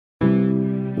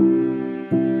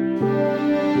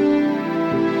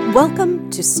Welcome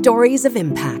to Stories of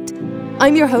Impact.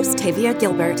 I'm your host, Tavia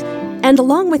Gilbert, and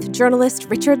along with journalist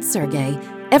Richard Sergay,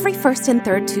 every first and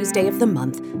third Tuesday of the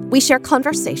month, we share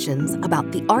conversations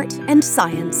about the art and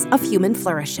science of human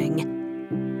flourishing.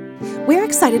 We're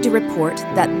excited to report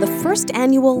that the first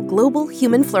annual Global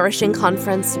Human Flourishing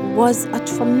Conference was a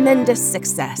tremendous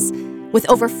success, with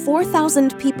over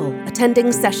 4,000 people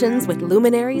attending sessions with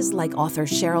luminaries like author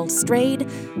Cheryl Strayed,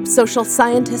 social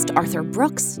scientist Arthur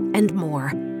Brooks, and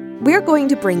more. We're going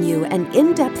to bring you an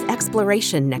in-depth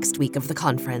exploration next week of the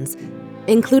conference,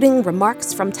 including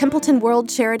remarks from Templeton World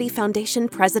Charity Foundation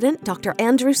President Dr.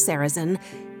 Andrew Sarrazin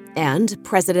and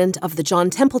President of the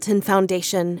John Templeton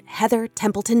Foundation, Heather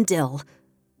Templeton-Dill.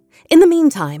 In the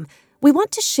meantime, we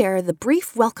want to share the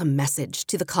brief welcome message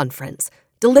to the conference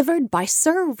delivered by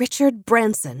Sir Richard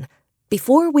Branson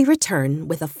before we return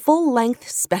with a full-length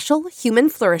special Human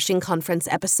Flourishing Conference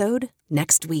episode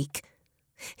next week.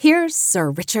 Here's Sir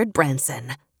Richard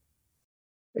Branson.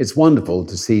 It's wonderful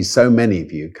to see so many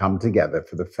of you come together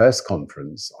for the first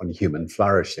conference on human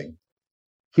flourishing.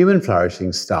 Human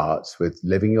flourishing starts with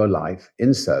living your life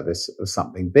in service of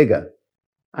something bigger,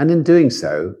 and in doing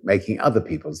so, making other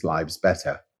people's lives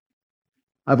better.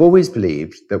 I've always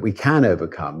believed that we can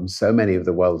overcome so many of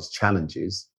the world's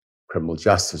challenges, criminal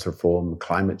justice reform,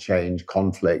 climate change,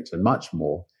 conflict, and much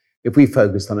more, if we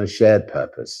focus on a shared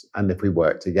purpose and if we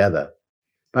work together.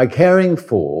 By caring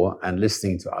for and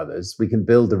listening to others, we can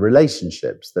build the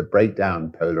relationships that break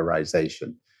down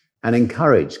polarization and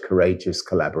encourage courageous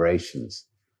collaborations.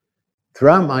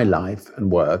 Throughout my life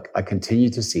and work, I continue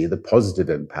to see the positive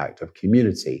impact of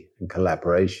community and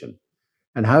collaboration,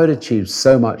 and how it achieves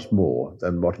so much more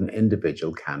than what an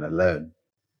individual can alone.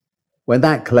 When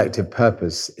that collective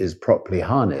purpose is properly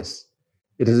harnessed,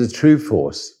 it is a true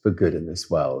force for good in this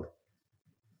world.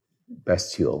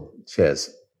 Best to you all.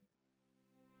 Cheers.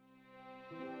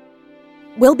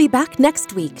 We'll be back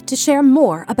next week to share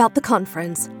more about the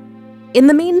conference. In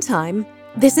the meantime,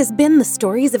 this has been the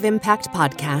Stories of Impact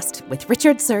podcast with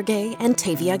Richard Sergay and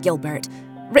Tavia Gilbert,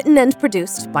 written and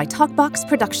produced by Talkbox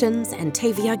Productions and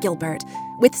Tavia Gilbert,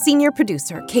 with senior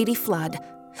producer Katie Flood.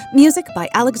 Music by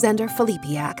Alexander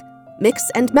Filipiak. Mix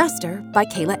and master by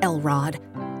Kayla Elrod.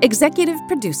 Executive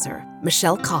producer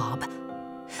Michelle Cobb.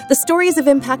 The Stories of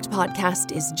Impact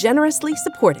podcast is generously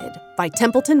supported by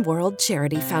Templeton World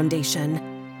Charity Foundation.